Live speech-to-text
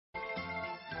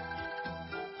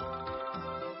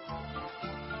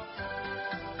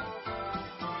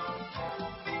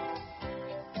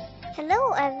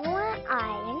Hello everyone,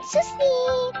 I am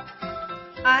Susie.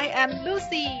 I am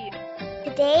Lucy.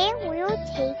 Today we will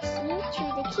take you to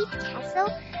the Kids Castle.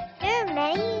 There are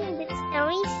many good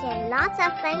stories and lots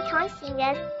of fun toys in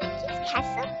the Kids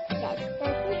Castle. Let's go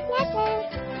together.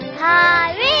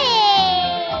 Hooray!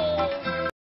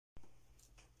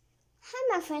 Hi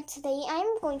my friends, today I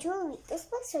am going to read this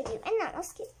book for you and now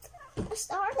let's get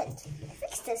started.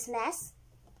 Fix this mess.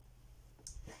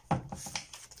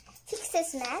 Fix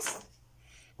this mess.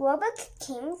 Robot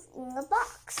came in a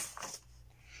box.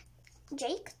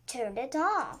 Jake turned it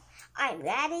on. I'm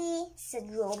ready,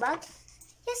 said Robot.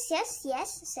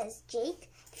 Yes, says Jake.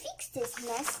 Fix this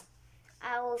mess.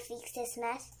 I will fix this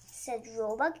mess, said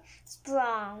Robot.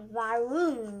 Sprung,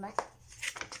 varoom.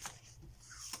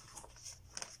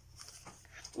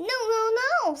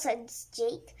 No, said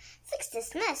Jake. Fix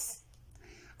this mess.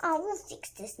 I will fix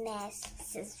this mess,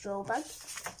 says Robot.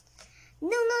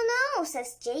 No,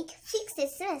 says Jake. Fix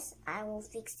this mess. I will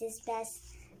fix this mess,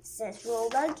 says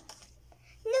Robot.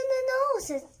 No,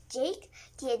 says Jake.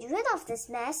 Get rid of this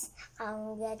mess. I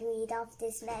will get rid of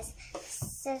this mess,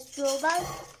 says Robot.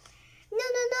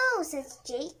 No, says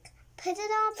Jake. Put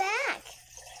it all back.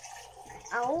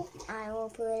 Oh, I will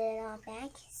put it all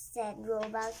back, said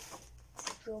Robot.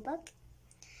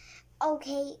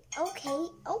 Okay,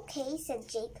 said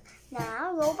Jake.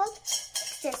 Now, Robot,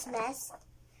 fix this mess.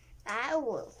 I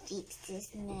will fix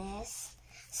this mess,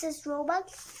 says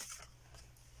Robot.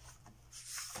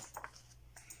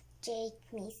 Jake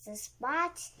missed the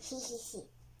spot,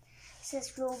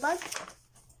 says Robot.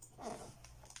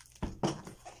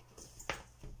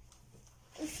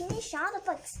 We finished all the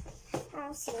books.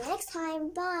 I'll see you next time.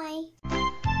 Bye.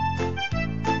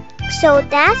 So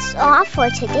that's all for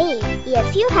today.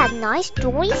 If you have nice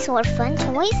stories or fun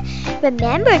toys,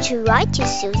 remember to write to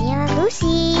Susie and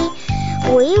Lucy.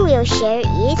 We will share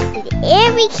it with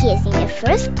every kid in the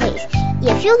first place.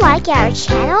 If you like our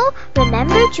channel,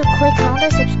 remember to click on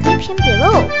the subscription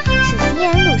below. Susie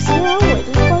and Lucy are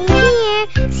waiting for you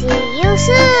here. See you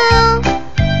soon!